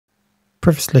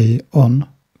Previously on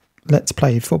Let's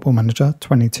Play Football Manager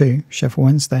 22 Sheffield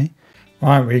Wednesday.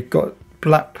 Right, we've got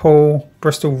Blackpool,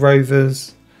 Bristol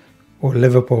Rovers or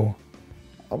Liverpool.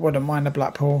 I wouldn't mind a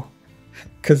Blackpool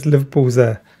because Liverpool's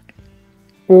there.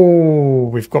 Oh,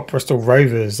 we've got Bristol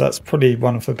Rovers. That's probably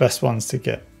one of the best ones to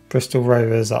get. Bristol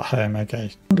Rovers at home,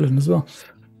 okay. England as well.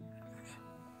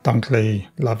 Dunkley,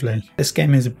 lovely. This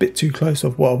game is a bit too close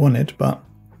of what I wanted, but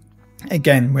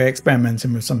again, we're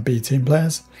experimenting with some B team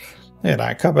players. Look at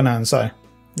that, Cabana and so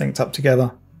linked up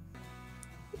together.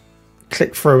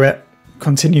 Click through it.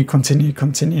 Continue.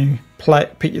 Play,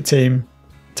 pick your team,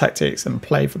 tactics, and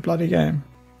play the bloody game.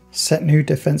 Set new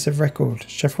defensive record.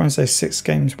 Sheffield Wednesday 6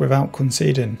 games without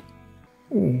conceding.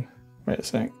 Ooh, wait a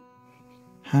sec.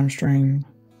 Hamstring.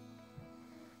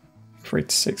 3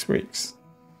 to 6 weeks.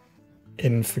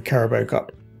 In for Carabao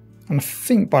Cup. And I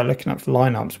think by looking at the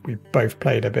lineups, we both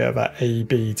played a bit of an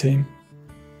A-B team.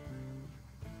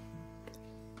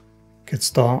 Good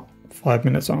start. 5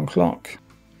 minutes on the clock.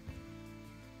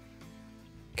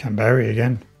 Canberra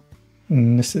again.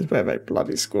 And this is where they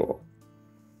bloody score.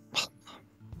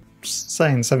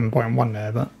 Saying 7.1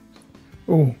 there, but...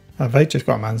 Oh, have they just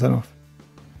got a man sent off?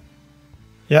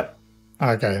 Yep.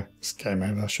 Okay, it's game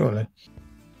over, surely.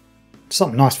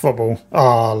 Some nice football.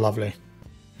 Oh, lovely.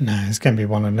 No, it's going to be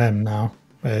one of them now.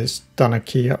 Where it's done a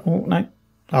key... Oh, no.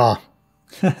 Ah.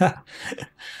 I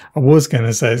was going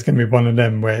to say it's going to be one of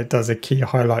them where it does a key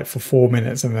highlight for 4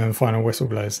 minutes and then the final whistle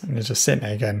blows and it's just sitting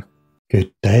there again.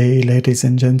 Good day, ladies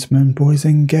and gentlemen, boys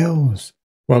and girls.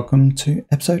 Welcome to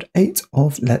episode 8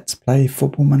 of Let's Play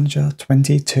Football Manager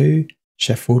 22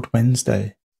 Sheffield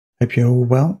Wednesday. Hope you're all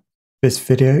well. This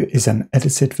video is an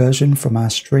edited version from our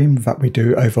stream that we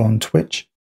do over on Twitch.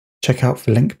 Check out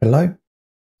the link below.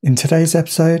 In today's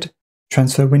episode,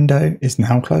 transfer window is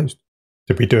now closed.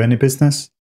 Did we do any business?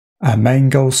 Our main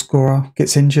goal scorer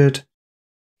gets injured.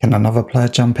 Can another player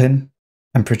jump in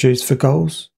and produce for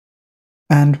goals?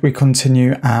 And we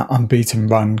continue our unbeaten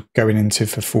run going into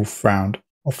the 4th round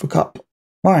of the cup.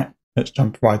 Right, let's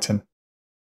jump right in.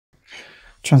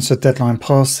 Transfer deadline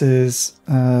passes.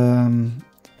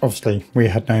 Obviously, we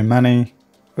had no money,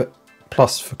 but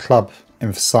plus the club in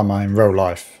the summer in real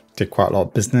life did quite a lot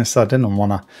of business. I didn't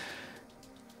want to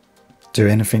do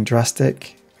anything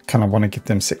drastic. I kind of want to give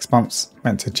them 6 months.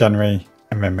 Went to January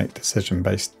and then make decision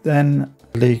based. Then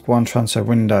League One transfer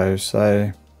window.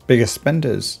 So biggest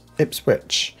spenders,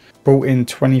 Ipswich. Brought in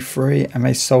 23 and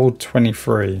they sold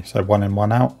 23, so 1 in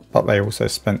 1 out, but they also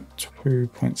spent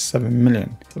 2.7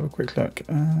 million. Let's have a quick look.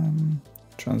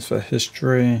 Transfer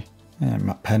history,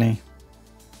 Matt Penny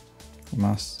from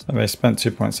us. So they spent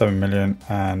 2.7 million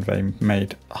and they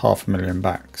made $500,000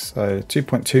 back, so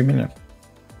 2.2 million.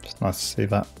 It's nice to see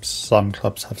that some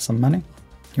clubs have some money.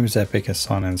 He was their biggest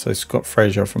signing, so Scott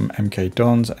Fraser from MK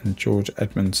Dons and George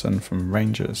Edmondson from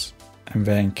Rangers. And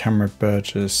then Cameron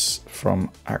Burgess from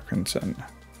Accrington.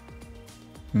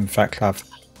 And Vaclav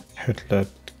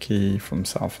Hudlerkey from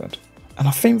Salford. And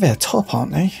I think they're top,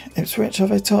 aren't they? Ipswich, are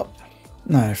they top?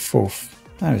 No, 4th.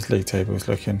 How is league tables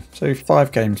looking? So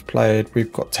 5 games played.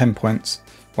 We've got 10 points.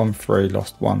 1-3,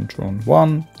 lost 1, drawn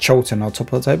 1. Charlton are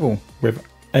top of the table with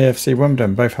AFC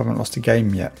Wimbledon. Both haven't lost a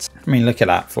game yet. I mean, look at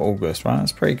that for August, right?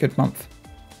 That's a pretty good month.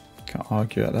 Can't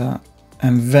argue at that.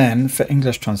 And then for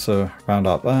English transfer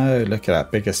roundup, oh, look at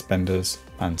that, biggest spenders,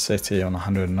 Man City on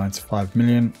 195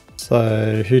 million.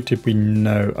 So who did we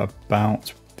know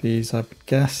about these, I would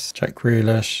guess? Jack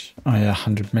Grealish, oh yeah,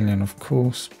 100 million of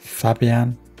course.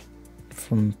 Fabian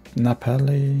from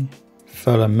Napoli,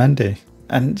 Ferland Mendy.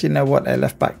 And you know what, their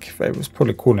left back, they was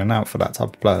probably calling out for that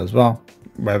type of player as well,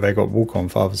 where they got Walker on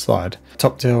the other side.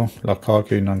 Top deal,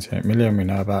 Lukaku, 98 million, we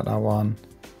know about that one.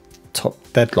 Top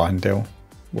deadline deal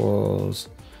was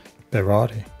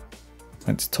Berardi.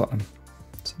 Went to Tottenham.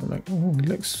 So like, oh, he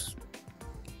looks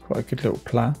quite a good little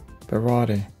player.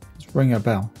 Berardi. Let's ring a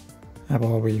bell. How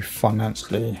are we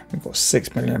financially? We've got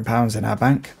 £6 million in our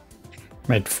bank.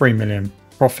 Made 3 million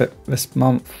profit this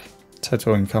month.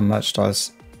 Total income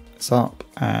merchandise is up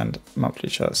and monthly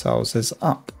shirt sales is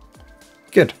up.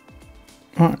 Good.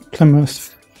 Alright,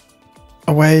 Plymouth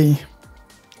away.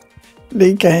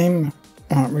 League game.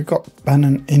 Alright, we've got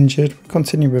Bannon injured. We'll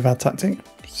continue with our tactic.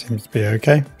 Seems to be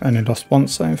okay. Only lost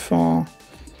once so far.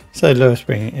 So Lewis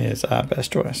Wing is our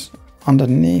best choice.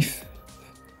 Underneath,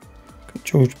 got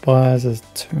George Byers as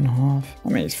 2.5. I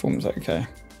mean, his form's okay.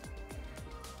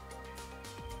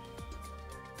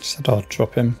 Said I'll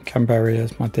drop him. Canberra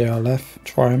as my DRLF.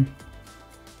 Try him.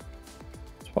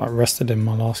 That's what I rested in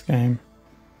my last game.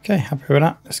 Okay, happy with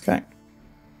that. Let's go.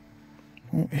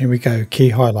 Oh, here we go. Key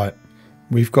highlight.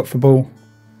 We've got the ball.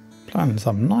 Playing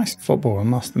some nice football, I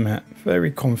must admit.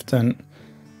 Very confident.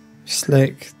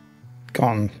 Slick.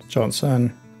 Gone.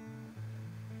 Johnson.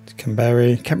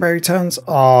 Canberry. Canberry turns.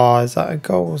 Oh, is that a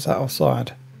goal or is that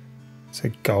offside? It's a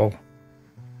goal.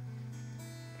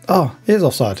 Oh, it is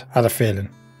offside. I had a feeling.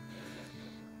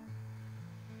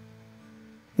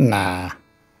 Nah.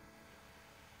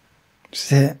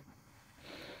 Is it?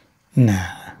 Nah.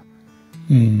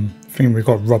 I think we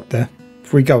got robbed there.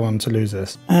 If we go on to lose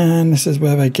this. And this is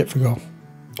where they get the goal.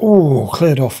 Oh,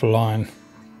 cleared off the line.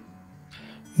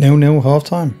 0-0 half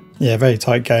time. Yeah, very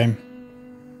tight game.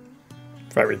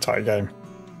 Very tight game.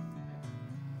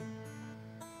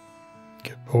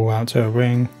 Good ball out to a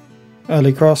wing.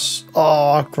 Early cross.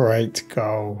 Oh, great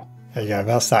goal. There you go.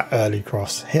 That's that early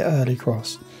cross. Hit early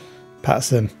cross.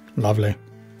 Patterson. Lovely.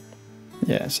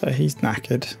 Yeah, so he's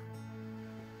knackered.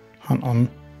 Hunt on.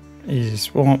 Easy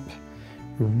swap.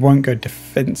 We won't go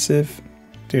defensive.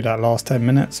 Do that last 10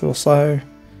 minutes or so.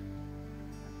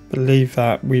 Believe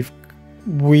that we've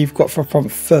got the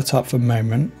front foot up for the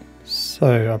moment.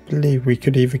 So I believe we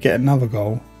could either get another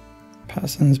goal.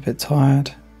 Patterson's a bit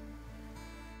tired.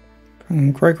 Bring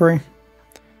in Gregory.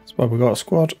 That's why we got a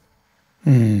squad.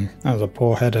 That was a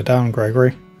poor header down,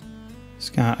 Gregory. It's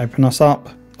going to open us up.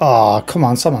 Oh, come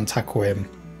on, someone tackle him.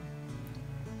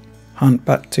 Hunt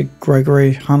back to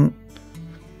Gregory. Hunt.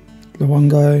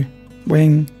 Luongo.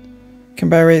 Wing.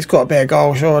 Canberry, it's got to be a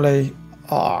goal, surely.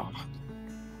 Ah. Oh.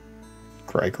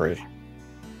 Gregory.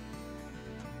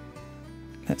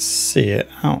 Let's see it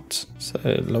out. So,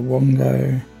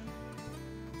 Luongo.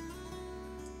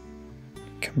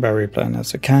 Canberry playing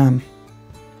as a cam.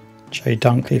 Jay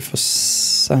Dunkley for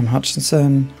Sam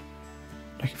Hutchinson.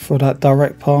 Looking for that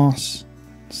direct pass.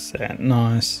 That's it,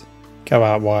 nice. Go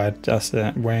out wide, that's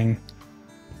it, wing.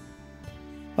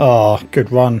 Oh,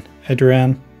 good run,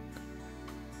 Adrian.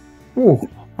 Oh,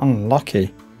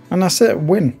 unlucky. And that's it,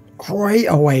 win. Great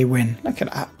away win. Look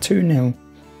at that, 2-0.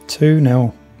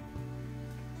 2-0.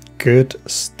 Good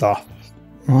stuff.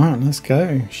 Right, let's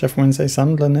go. Sheffield Wednesday,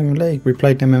 Sunderland in the league. We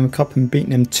played them in the cup and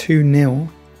beaten them 2-0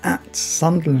 at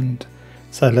Sunderland.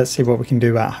 So let's see what we can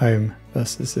do at home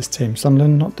versus this team.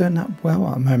 Sunderland not doing that well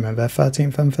at the moment. They're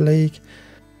 13th in the league.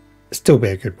 It'll still be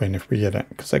a good win if we get it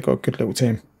because they've got a good little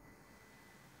team.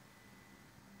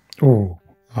 Oh,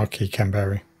 lucky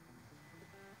Canberry.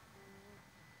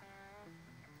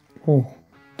 Oh,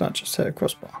 that just hit a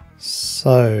crossbar.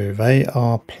 So they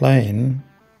are playing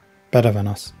better than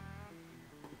us.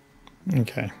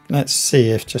 Okay, let's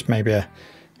see if just maybe a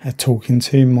talking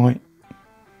to might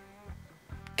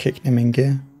kick them in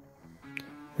gear.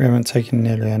 We haven't taken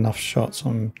nearly enough shots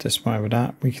on this way with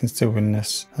that. We can still win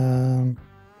this.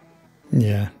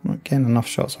 Yeah, not getting enough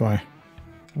shots away.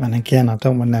 And again, I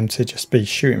don't want them to just be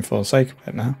shooting for the sake of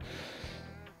it now.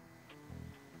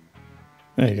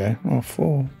 There you go. Well,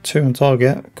 4, 2 on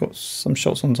target. Got some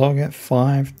shots on target.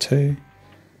 5, 2.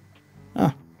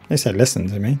 Ah, at least they listened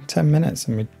to me. 10 minutes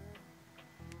and we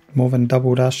more than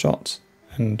doubled our shots.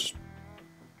 And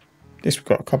at least we've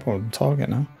got a couple on target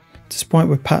now. Disappointed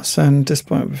with Patson.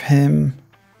 Disappointed with him.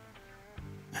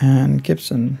 And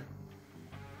Gibson.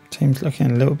 Team's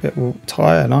looking a little bit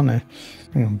tired, aren't they?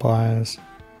 Hang on, Byers.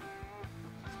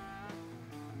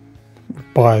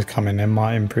 Byers coming in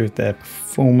might improve their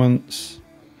performance.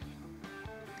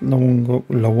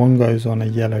 Luongo's on a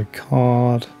yellow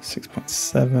card.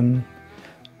 6.7.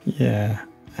 Yeah.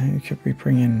 Who could we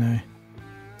bring in now?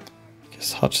 I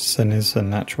guess Hutchinson is a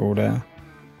natural there.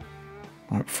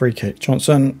 Right, free kick.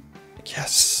 Johnson.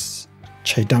 Yes.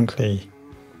 Jay Dunkley.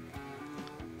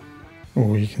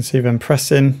 Oh, you can see them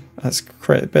pressing. Let's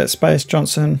create a bit of space.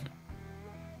 Johnson.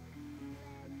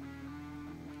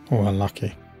 Oh,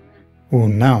 unlucky. Oh,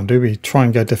 now do we try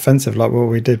and go defensive like what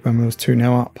we did when we was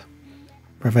 2-0 up?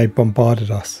 Where they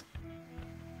bombarded us.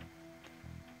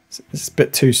 It's a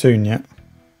bit too soon yet.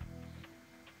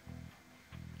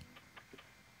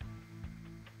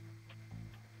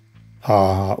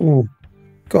 Ah, oh,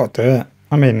 gotta do it.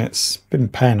 I mean, it's been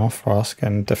paying off for us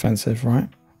getting defensive, right?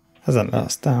 Hasn't let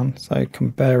us down. So,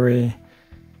 Canberry,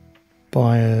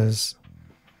 Byers,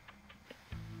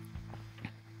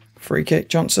 free kick,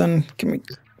 Johnson. Can we?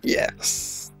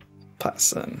 Yes,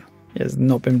 Patson. He has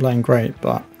not been playing great,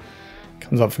 but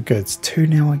comes up for goods.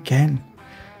 2-0 again.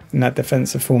 In that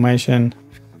defensive formation,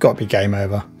 got to be game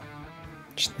over.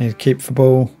 Just need to keep the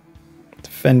ball,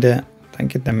 defend it. Don't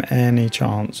give them any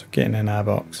chance of getting in our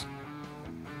box.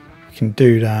 If we can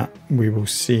do that, we will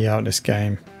see out this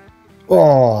game.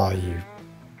 Oh, you.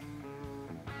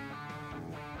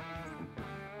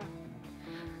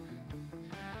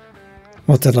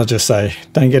 What did I just say?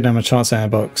 Don't give them a chance in our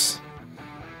box.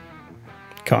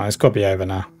 Come on, it's got to be over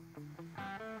now.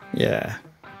 Yeah.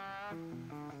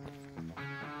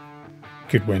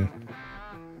 good win.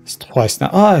 It's twice now.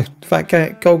 Oh,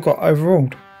 that goal got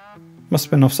overruled. Must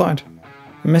have been offside.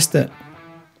 I missed it.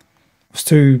 I was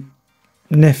too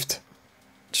niffed.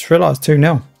 Just realised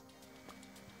 2-0.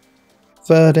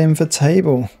 Third in for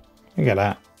table. Look at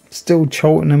that. Still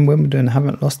Charlton and Wimbledon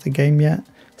haven't lost a game yet.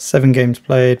 7 games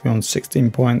played. We're on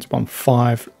 16 points. Won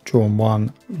 5, drawn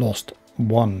 1, lost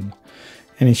 1.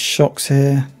 Any shocks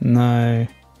here? No.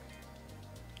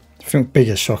 I think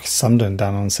biggest shock is Sunderland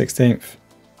down on 16th.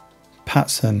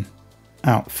 Patson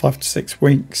out 5 to 6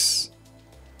 weeks.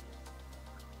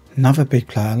 Another big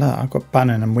player. Look, I've got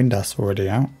Bannon and Windass already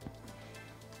out.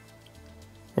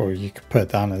 Or you could put it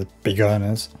down as big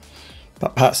earners.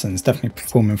 But Patson's definitely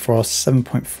performing for us.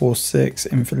 7.46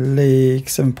 in the league,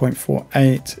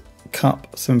 7.48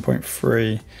 cup,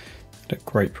 7.3. Had a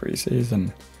great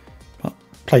pre-season. But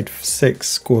played for 6,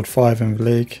 scored 5 in the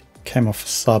league. Came off a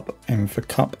sub in the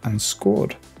cup and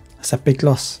scored. That's a big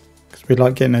loss because we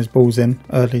like getting those balls in,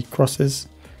 early crosses,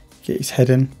 get his head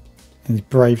in. And he's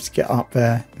brave to get up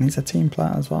there. And he's a team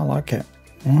player as well. I like it.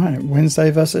 Alright,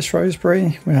 Wednesday versus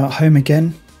Shrewsbury. We're at home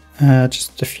again.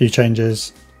 Just a few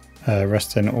changes.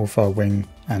 Resting Orfar wing,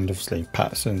 and obviously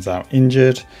Patterson's out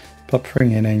injured, but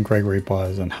bringing in Gregory,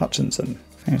 Byers and Hutchinson.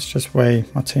 I think it's just the way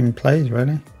my team plays,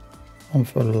 really. On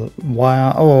for the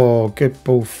wire. Oh, good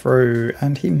ball through,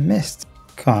 and he missed.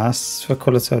 God, that's the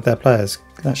quality of their players.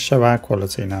 Let's show our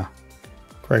quality now.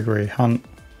 Gregory, Hunt,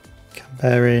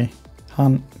 Canberry,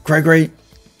 Hunt, Gregory.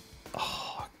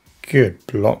 Oh, good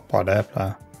block by their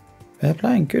player. They're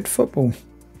playing good football,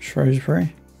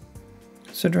 Shrewsbury.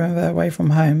 Considering they're away from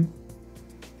home,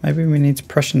 maybe we need to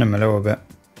pressure them a little bit.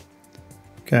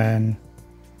 Going.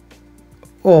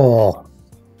 Oh.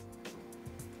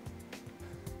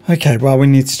 Okay, well, we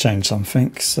need to change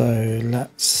something, so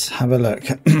let's have a look.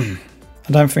 I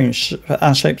don't think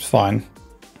our shape's fine.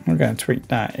 I'm going to tweak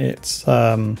that. It's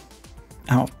out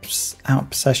of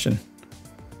possession.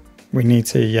 We need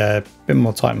to, a bit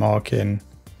more tight marking.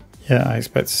 Yeah, I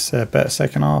expect to see a better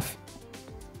second half.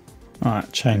 Alright,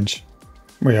 change.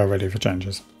 We are ready for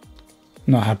changes.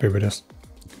 Not happy with this.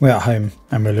 We're at home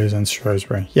and we're losing to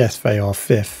Shrewsbury. Yes, they are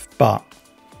 5th, but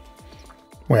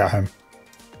we're at home.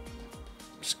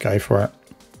 Just go for it.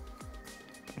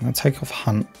 I'm going to take off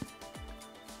Hunt.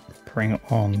 Bring it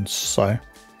on So.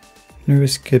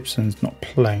 Lewis Gibson's not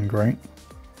playing great.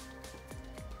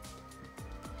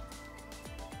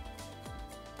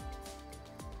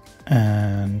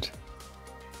 And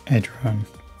Adrian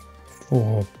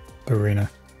for Barina.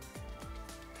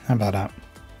 How about that?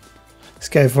 Let's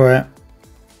go for it.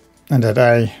 End of the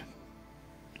day,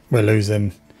 we're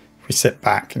losing. We sit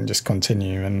back and just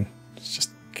continue and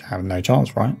just have no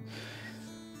chance, right?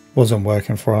 Wasn't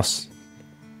working for us.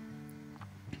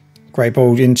 Great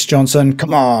ball into Johnson.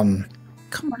 Come on.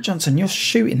 Come on, Johnson. Your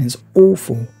shooting is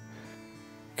awful.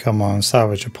 Come on,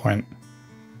 salvage a point.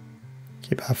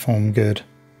 Keep our form good.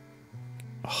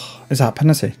 Oh, is that a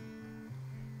penalty?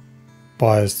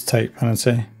 Byers to take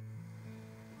penalty.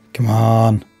 Come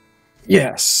on.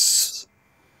 Yes.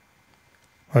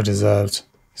 Well deserved.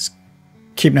 Just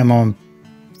keep them on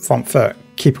front foot.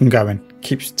 Keep them going.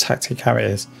 Keep tactic how it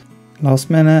is. Last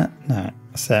minute. No,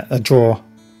 that's it. A draw.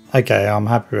 Okay, I'm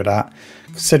happy with that.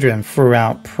 Considering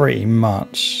throughout pretty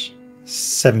much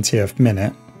 70th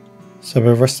minute. So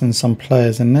we're resting some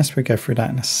players in this. We'll go through that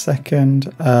in a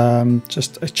second.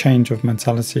 Just a change of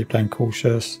mentality, playing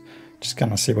cautious. Just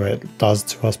going to see what it does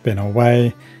to us being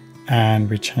away. And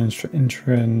we changed for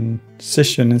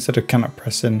transition. Instead of counter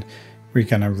pressing, we're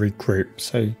going to regroup.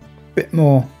 So a bit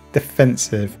more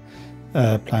defensive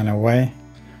playing away.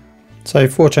 So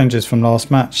 4 changes from last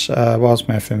match.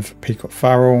 Wildsmith in for Peacock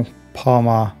Farrell.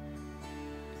 Palmer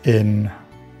in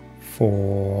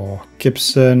for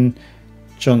Gibson.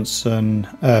 Johnson,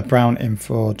 Brown in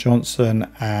for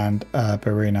Johnson. And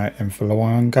Barino in for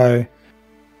Luongo.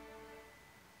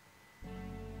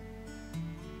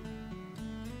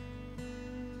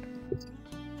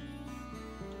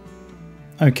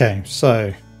 Okay,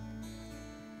 so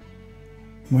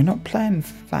we're not playing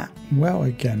that well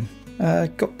again.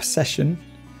 Got possession,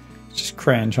 just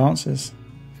creating chances.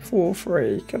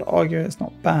 4-3, could argue it's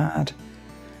not bad.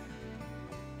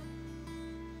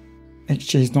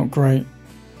 XG's not great.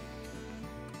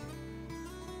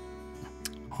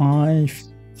 I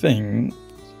think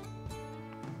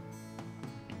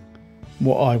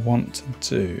what I want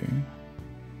to do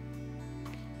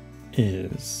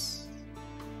is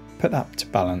put that to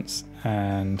balance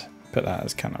and put that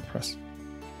as counter press.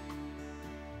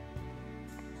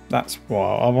 That's what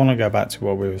I want to go back to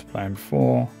what we was playing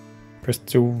before.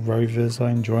 Bristol Rovers are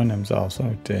enjoying themselves.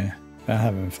 Oh dear, they're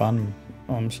having fun.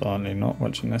 I'm certainly not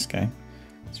watching this game.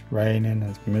 It's raining,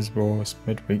 it's miserable, it's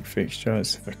midweek fixture,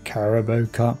 it's the Carabao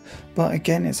Cup. But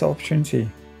again, it's an opportunity.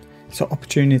 It's an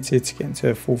opportunity to get into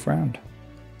a fourth round.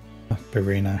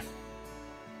 Barino.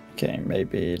 Okay,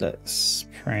 maybe let's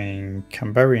bring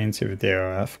Canberra into the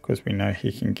DRF because we know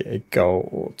he can get a goal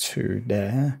or two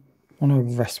there. On a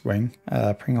rest wing,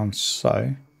 bring on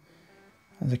So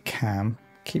as a cam.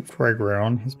 Keep Gregory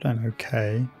on, he's playing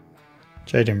okay.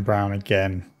 Jaden Brown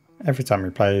again. Every time he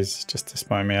plays, just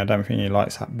disappointing me. I don't think he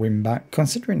likes that wing back.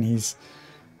 Considering he's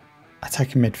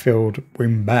attacking midfield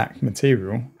wing back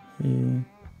material, he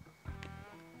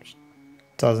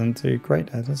doesn't do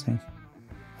great there, does he?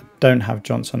 I don't have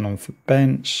Johnson on for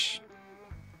bench.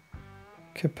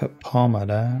 Could put Palmer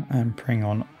there and bring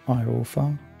on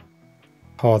Iorfa.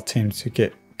 Hard team to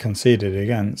get conceded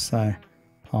against, so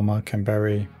Palmer,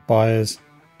 Canberra, Byers.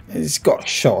 He's got a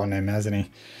shot on him, hasn't he?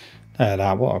 Look at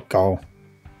that, what a goal.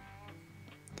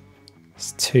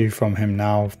 It's 2 from him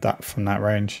now, from that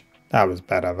range. That was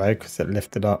better though, because it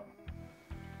lifted up.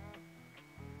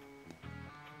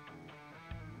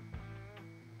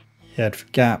 He had for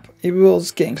gap. It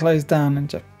was getting closed down and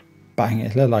just bang,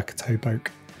 it looked like a toe poke.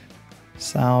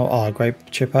 Sal, great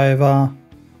chip over.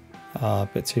 A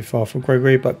bit too far for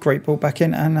Gregory, but great ball back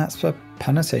in, and that's a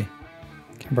penalty.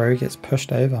 Canberra gets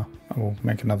pushed over. We'll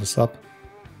make another sub.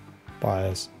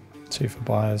 Byers. 2 for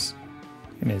Byers.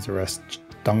 He needs a rest.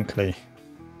 Dunkley.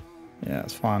 Yeah,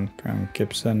 that's fine. Brown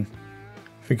Gibson.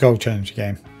 If we goal change the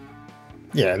game.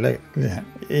 Yeah, look. Yeah,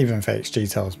 even if XG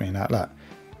tells me that, look.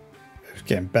 It was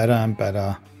getting better and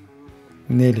better.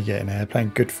 Nearly getting there.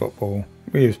 Playing good football.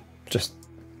 We was just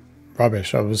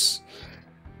rubbish. If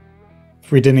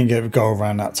we didn't get a goal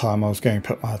around that time, I was going to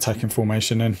put my attacking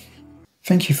formation in.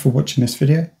 Thank you for watching this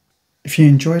video. If you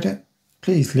enjoyed it,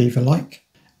 please leave a like.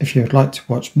 If you would like to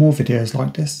watch more videos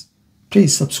like this,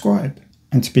 please subscribe.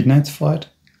 And to be notified,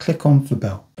 click on the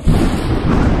bell.